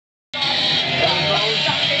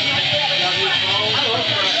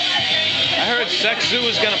Sex Zoo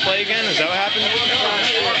is gonna play again? Is that what happened?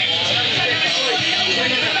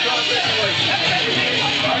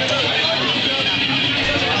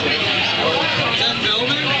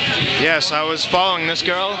 Yes, I was following this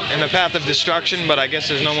girl in the path of destruction, but I guess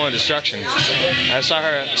there's no more destruction. I saw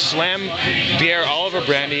her slam beer all over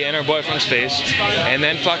Brandy in her boyfriend's face, and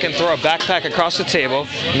then fucking throw a backpack across the table,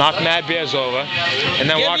 knock mad beers over, and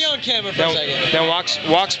then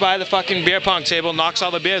walks by the fucking beer pong table, knocks all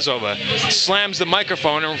the beers over, slams the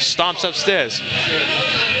microphone, and stomps upstairs.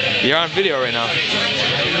 You're on video right now.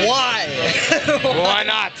 Why? Why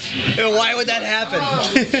not? Why would that happen?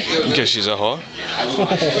 Because she's a whore.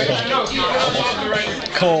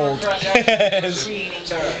 Cold.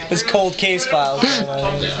 His cold case files.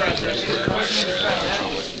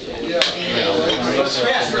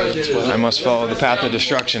 I must follow the path of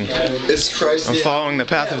destruction. I'm following the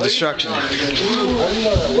path of destruction.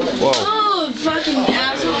 Whoa. Oh, fucking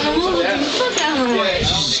asshole. Fuck out of the way.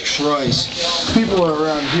 Jesus Christ. People are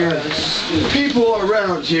around here. People are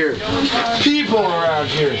around here. People are around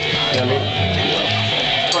here.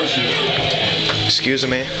 Excuse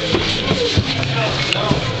me.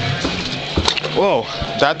 Whoa,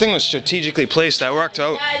 that thing was strategically placed. That worked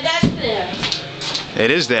out. That's there. It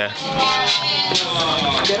is there.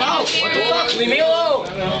 Get out! What the fuck? Leave me alone!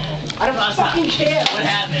 I don't fucking care what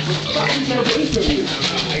happened.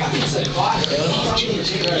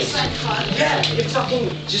 Yeah, you fucking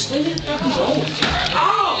just leave it fucking alone.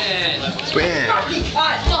 Oh! Bam. Fucking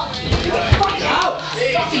cut! Get the fuck out!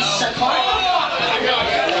 Fucking psychotic!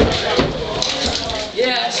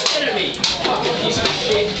 Yeah, it's enemy. Fucking piece of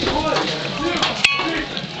shit.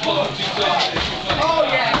 Oh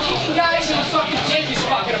yeah, kicking guys in the fucking dick is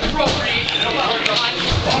fucking appropriate.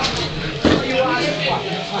 You are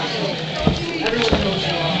fucking funny. Everyone knows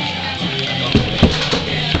you are.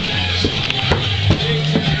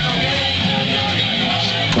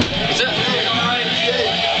 Is it? Alright,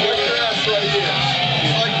 look your ass right here.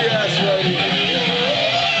 Fuck your ass right here.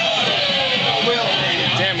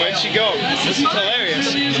 Damn, where'd she go? This is hilarious.